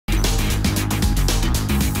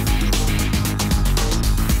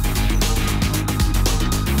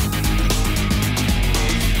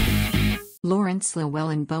Laurence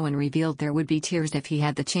Llewelyn-Bowen revealed there would be tears if he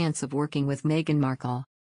had the chance of working with Meghan Markle.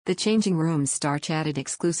 The Changing Rooms star chatted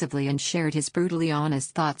exclusively and shared his brutally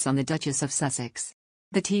honest thoughts on the Duchess of Sussex.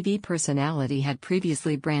 The TV personality had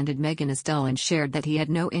previously branded Meghan as dull and shared that he had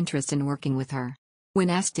no interest in working with her. When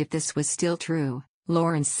asked if this was still true,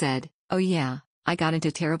 Laurence said, "Oh yeah, I got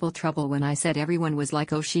into terrible trouble when I said everyone was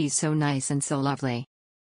like, oh, she's so nice and so lovely.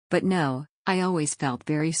 But no, I always felt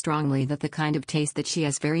very strongly that the kind of taste that she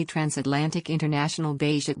has, very transatlantic international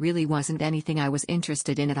beige, it really wasn't anything I was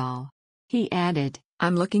interested in at all." He added,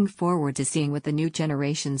 "I'm looking forward to seeing what the new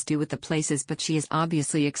generations do with the places, but she is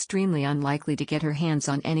obviously extremely unlikely to get her hands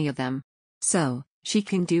on any of them. So, she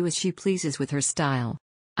can do as she pleases with her style.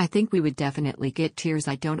 I think we would definitely get tears.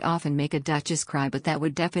 I don't often make a Duchess cry, but that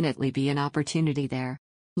would definitely be an opportunity there."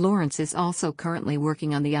 Laurence is also currently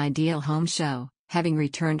working on the Ideal Home show, having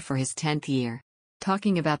returned for his 10th year.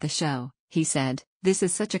 Talking about the show, he said, "This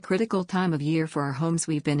is such a critical time of year for our homes.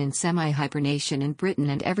 We've been in semi-hibernation in Britain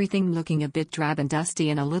and everything looking a bit drab and dusty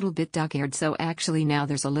and a little bit duck-haired, so actually now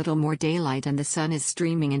there's a little more daylight and the sun is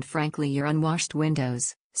streaming in frankly your unwashed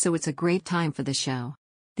windows, so it's a great time for the show.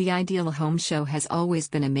 The Ideal Home show has always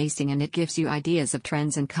been amazing and it gives you ideas of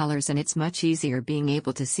trends and colors, and it's much easier being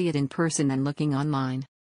able to see it in person than looking online.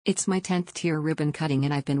 It's my 10th tier ribbon cutting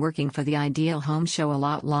and I've been working for the Ideal Home show a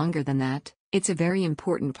lot longer than that. It's a very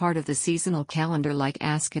important part of the seasonal calendar like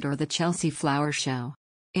Ask It or the Chelsea Flower Show."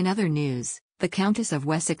 In other news, the Countess of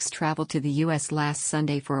Wessex traveled to the US last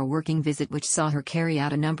Sunday for a working visit which saw her carry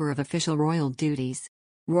out a number of official royal duties.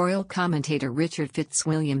 Royal commentator Richard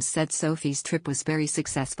Fitzwilliams said Sophie's trip was very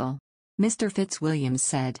successful. Mr. Fitzwilliams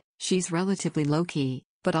said, "She's relatively low-key,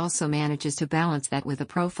 but also manages to balance that with a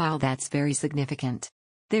profile that's very significant.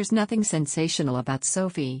 There's nothing sensational about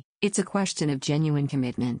Sophie, it's a question of genuine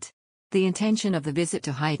commitment. The intention of the visit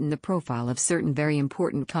to heighten the profile of certain very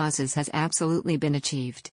important causes has absolutely been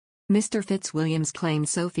achieved." Mr. Fitzwilliams claimed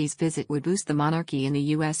Sophie's visit would boost the monarchy in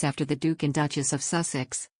the US after the Duke and Duchess of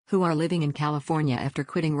Sussex, who are living in California after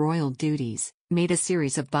quitting royal duties, made a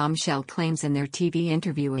series of bombshell claims in their TV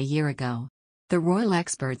interview a year ago. The royal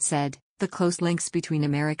expert said, "The close links between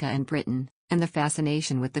America and Britain, and the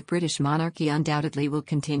fascination with the British monarchy undoubtedly will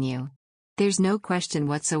continue. There's no question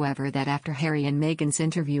whatsoever that after Harry and Meghan's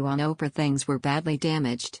interview on Oprah things were badly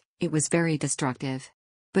damaged, it was very destructive.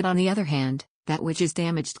 But on the other hand, that which is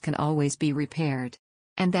damaged can always be repaired.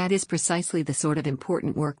 And that is precisely the sort of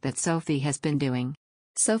important work that Sophie has been doing."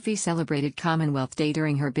 Sophie celebrated Commonwealth Day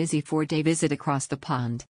during her busy 4-day visit across the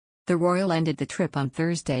pond. The royal ended the trip on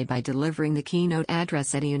Thursday by delivering the keynote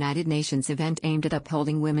address at a United Nations event aimed at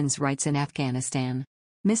upholding women's rights in Afghanistan.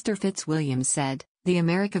 Mr. Fitzwilliams said, "The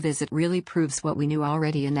America visit really proves what we knew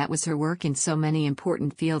already, and that was her work in so many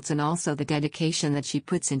important fields and also the dedication that she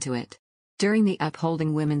puts into it." During the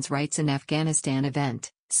Upholding Women's Rights in Afghanistan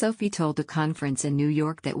event, Sophie told a conference in New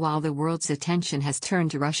York that while the world's attention has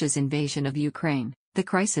turned to Russia's invasion of Ukraine, the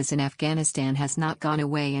crisis in Afghanistan has not gone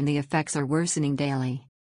away and the effects are worsening daily.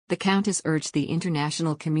 The Countess urged the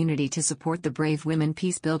international community to support the brave women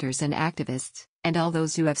peacebuilders and activists, and all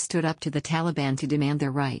those who have stood up to the Taliban to demand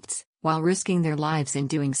their rights, while risking their lives in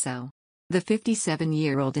doing so. The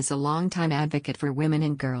 57-year-old is a longtime advocate for women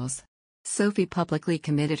and girls. Sophie publicly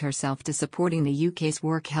committed herself to supporting the UK's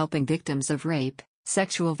work helping victims of rape,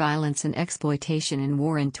 sexual violence and exploitation in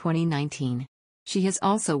war in 2019. She has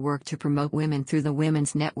also worked to promote women through the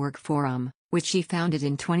Women's Network Forum, which she founded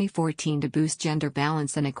in 2014 to boost gender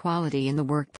balance and equality in the workplace.